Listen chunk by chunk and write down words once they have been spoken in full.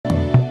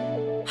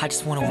I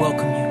just want to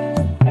welcome you.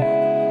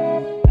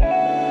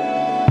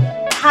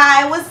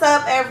 Hi, what's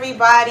up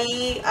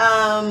everybody?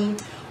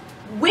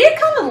 We're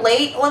kind of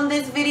late on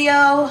this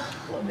video.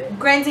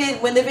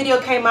 Granted, when the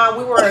video came out,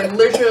 we were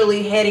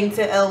literally heading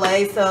to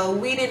LA, so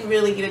we didn't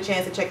really get a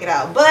chance to check it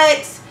out.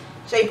 But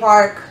Jay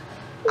Park,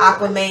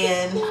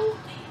 Aquaman,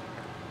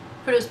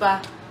 produced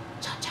by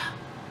Cha Cha.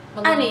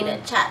 I need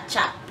a Cha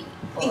Cha beat.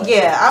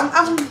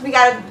 Yeah, we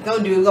gotta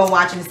go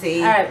watch and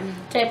see. Alright,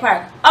 Jay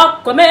Park,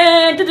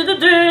 Aquaman.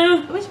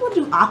 What you want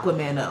to do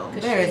Aquaman though?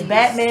 There's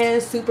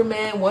Batman,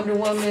 Superman, Wonder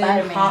Woman,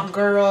 Spider-Man. Hawk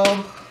Girl,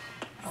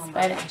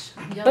 Spider-Man.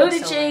 Booty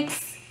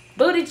cheeks,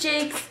 booty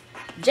cheeks,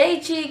 J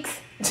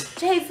cheeks,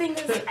 J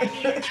fingers.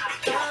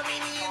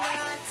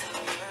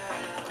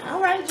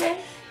 Alright, Jay.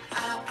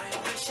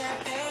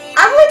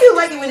 I really do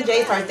like it when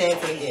Jay starts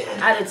dancing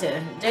again. I do too.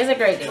 Jay's a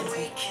great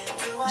dancer.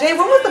 Jay,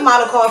 what was the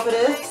model called for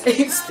this?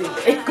 He's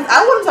stupid.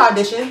 I want him to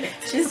audition.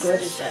 She's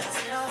gorgeous, though.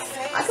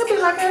 I could be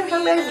like her. Her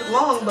legs is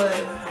long, but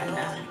I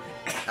know.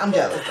 I'm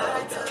jealous though.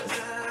 I'm jealous.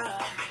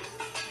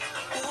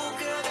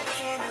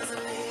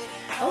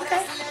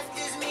 Okay.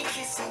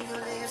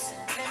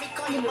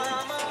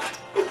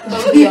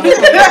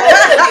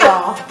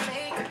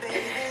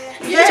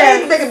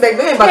 Jay, take it back.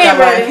 We ain't about that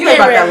life. You ain't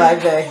about that life,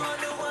 Jay.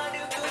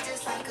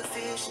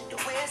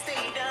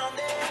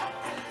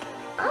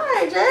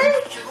 Alright, Jay.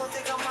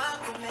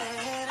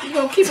 You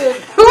gonna keep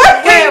it?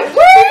 What?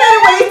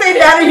 What you say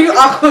down to you,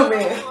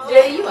 Aquaman?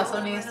 Jay, you are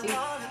so nasty.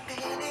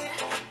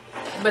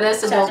 But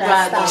that's the dope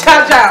ride though.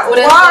 Cha Cha,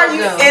 why are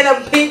you in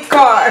a pink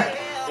car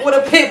with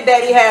a Pimp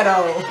Daddy hat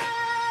on? Is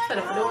that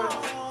a fedora?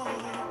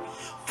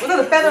 Was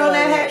there a feather on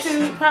that hat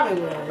too?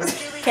 Probably was.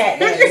 Cat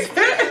daddy.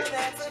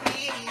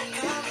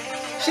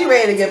 She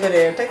ready to get in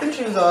there. Take them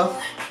shoes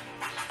off.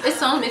 This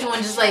song makes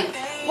one just like,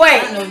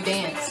 Wait. I don't know,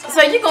 dance.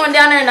 So you going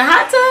down there in the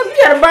hot tub? You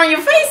gotta burn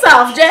your face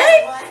off,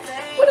 Jay.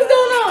 What is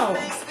going on?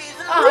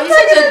 Oh, you're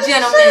such a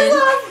gentleman.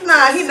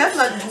 Nah,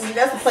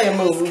 that's a player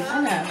move. I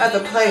know. That's a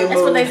player move.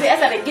 That's what they say.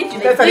 That's how they get you.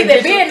 They That's how leave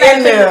they their get bed you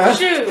in nice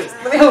there. with shoes.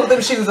 Let me hold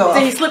them shoes off.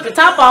 Then you slip your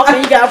top off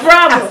and you got a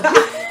problem.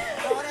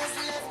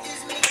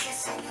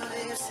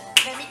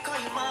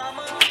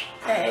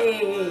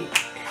 Hey.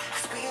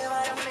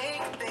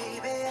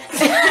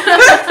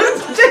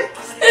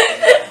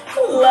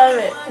 Love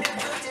it.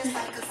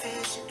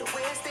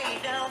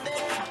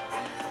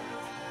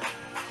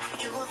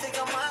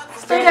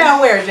 Stay down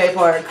where, Jay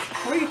Park?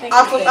 Where do you think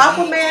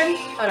Aquaman?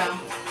 Hold on.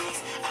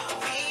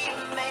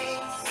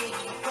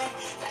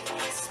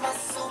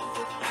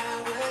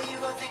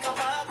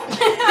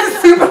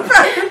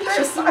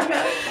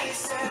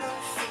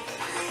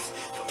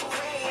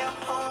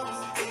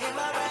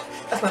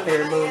 That's my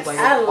favorite move. Like, I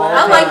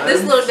I like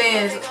this little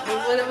dance.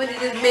 When he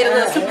just made a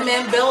little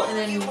Superman belt and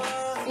then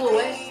flew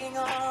away.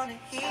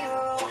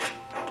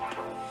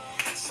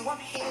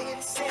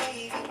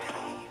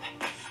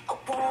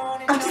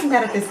 I'm just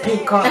mad at this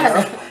pink car.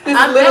 This is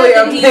I'm literally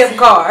mad a that pimp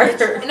car.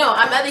 No,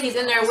 I'm mad that he's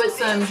in there with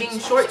some jean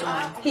shorts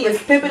on. He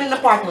is pimping in the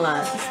parking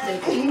lot.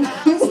 In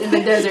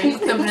the desert. He's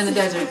pimping in the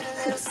desert.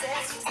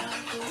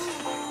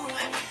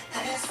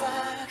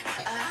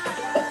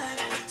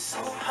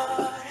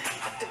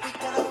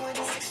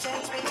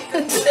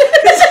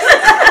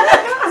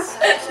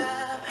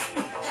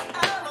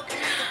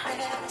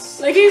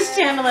 Like he's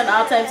channeling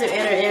all types of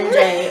inner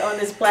MJ on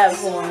this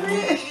platform.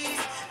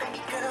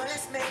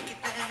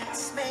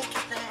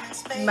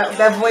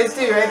 That voice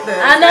too, right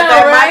there. I know,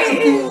 that right?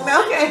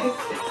 Okay.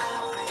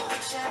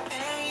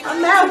 I'm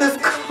mad at this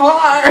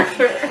car.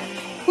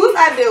 Whose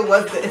idea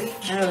was this?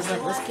 And I was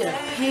like, let's get a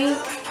pink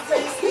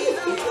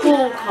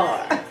pool car.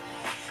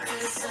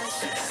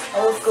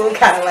 Old school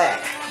Cadillac.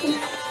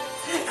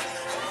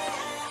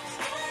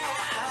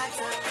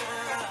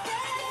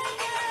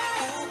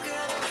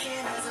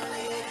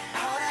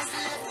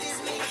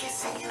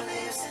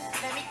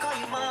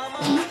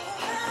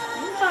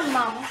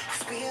 Mama.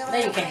 No,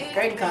 you can't.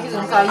 Great call you.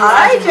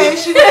 Alright, Jay,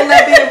 she didn't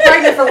let being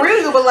pregnant for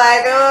real. You were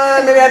like,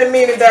 maybe I didn't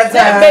mean it that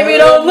time. That baby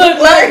don't look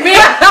like me.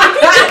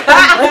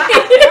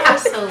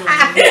 Absolutely.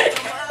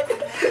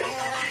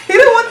 He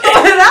didn't want to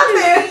throw it out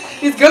there.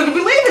 He's going to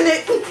believe in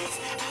it.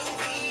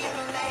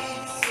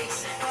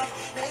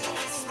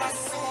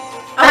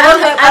 I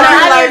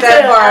like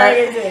that part.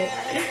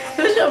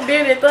 Push your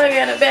bearded thug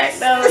in the back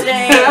though,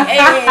 Jay.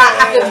 Hey,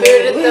 The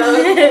bearded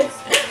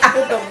thug.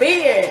 With the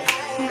beard.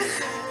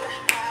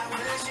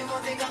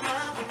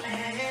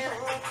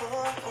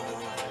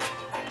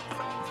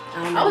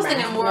 I was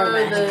thinking more of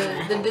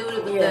the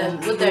dude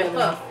with their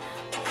puff.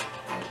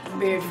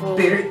 Beard full.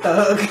 Beard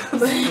thug. I'm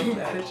so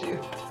mad at you.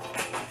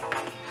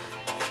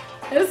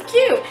 It was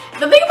cute.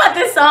 The thing about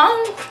this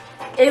song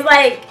is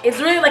like it's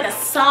really like a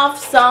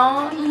soft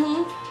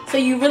song. So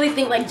you really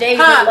think like Jay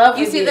would love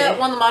you see that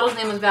one of the models'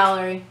 name is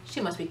Valerie. She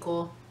must be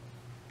cool.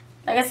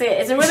 Like I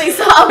said, it's a really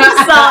soft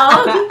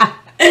song.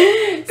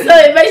 So So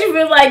it makes you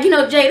feel like, you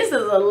know, Jay, this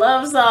is a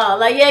love song.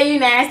 Like, yeah, you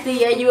nasty,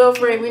 yeah, you a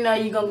freak. We know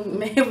we're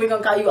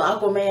gonna call you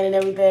Aquaman and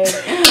everything.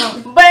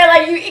 But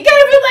like, you kind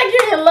of feel like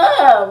you're in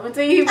love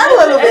until you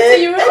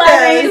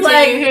realize he's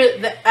like, you hear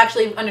the,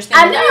 actually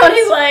understand. I know.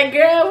 He's like,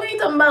 girl, we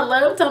ain't talking about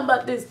love. We're talking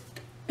about this.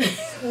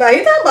 No,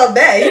 you talking about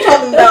that. You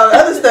talking about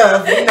other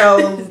stuff, you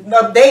know,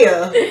 up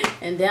there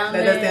and down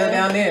there. That's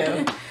down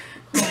there.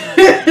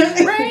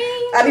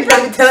 I need to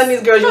be telling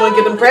these girls you want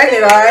to get them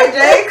pregnant, all right,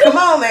 Jay? Come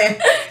on, man.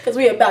 Because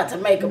we about to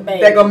make a baby.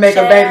 They're going to make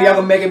a baby. Y'all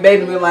going to make a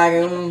baby. We're like,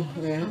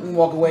 yeah,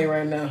 walk away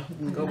right now.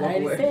 Go walk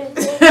away.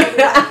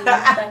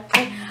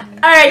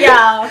 All right,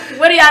 y'all.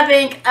 What do y'all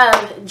think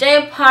of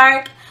Jay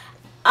Park,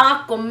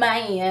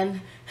 Aquaman?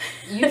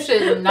 You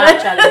should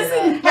not try to do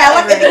that. Yeah, I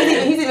like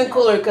that. He's even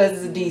cooler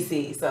because it's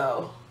DC,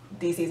 so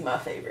DC's my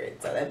favorite.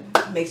 So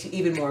that makes you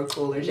even more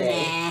cooler,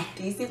 Jay. Nah.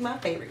 DC's my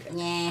favorite.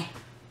 Yeah.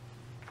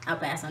 I'll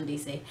pass on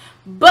DC.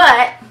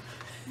 But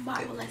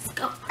Marvel, let's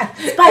go.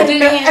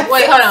 Spider-Man.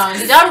 Wait, hold on.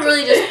 Did y'all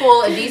really just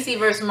pull a DC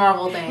versus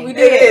Marvel thing? We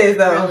did. It is,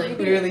 though. Really?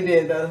 We really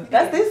did, though.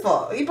 That's his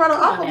fault. He brought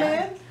on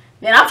Aquaman.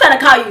 Man, I'm trying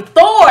to call you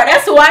Thor.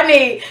 That's who I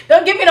need.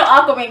 Don't give me no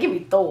Aquaman. Give me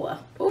Thor.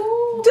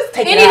 Ooh. Just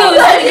take it out.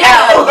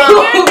 We're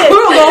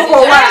going for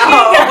a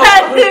while. You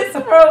got this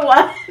for a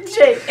while,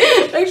 Jay.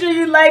 Make sure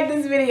you like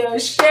this video.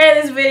 Share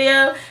this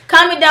video.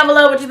 Comment down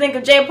below what you think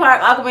of Jay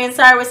Park, Aquaman.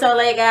 Sorry we're so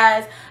late,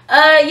 guys.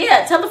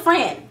 Yeah, tell a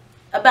friend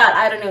about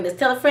I Don't Know This.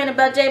 Tell a friend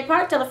about Jay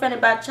Park. Tell a friend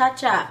about Cha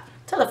Cha.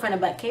 Tell a friend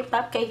about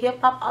K-pop, K-hip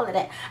hop, all of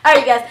that. All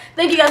right, you guys.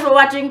 Thank you guys for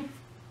watching.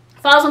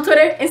 Follow us on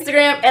Twitter,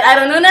 Instagram at I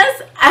Don't Know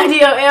This,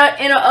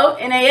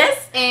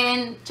 IDOLNOONAS.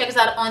 And check us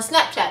out on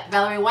Snapchat,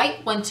 Valerie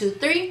White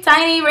 123.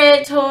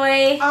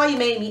 TinyRedToy. Oh, you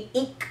made me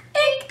ink.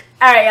 Ink.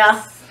 All right,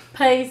 y'all.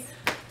 Peace.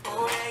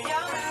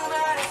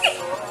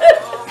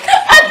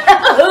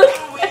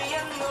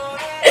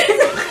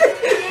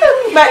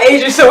 My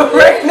age is so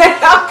right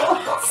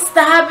now.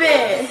 Stop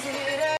it.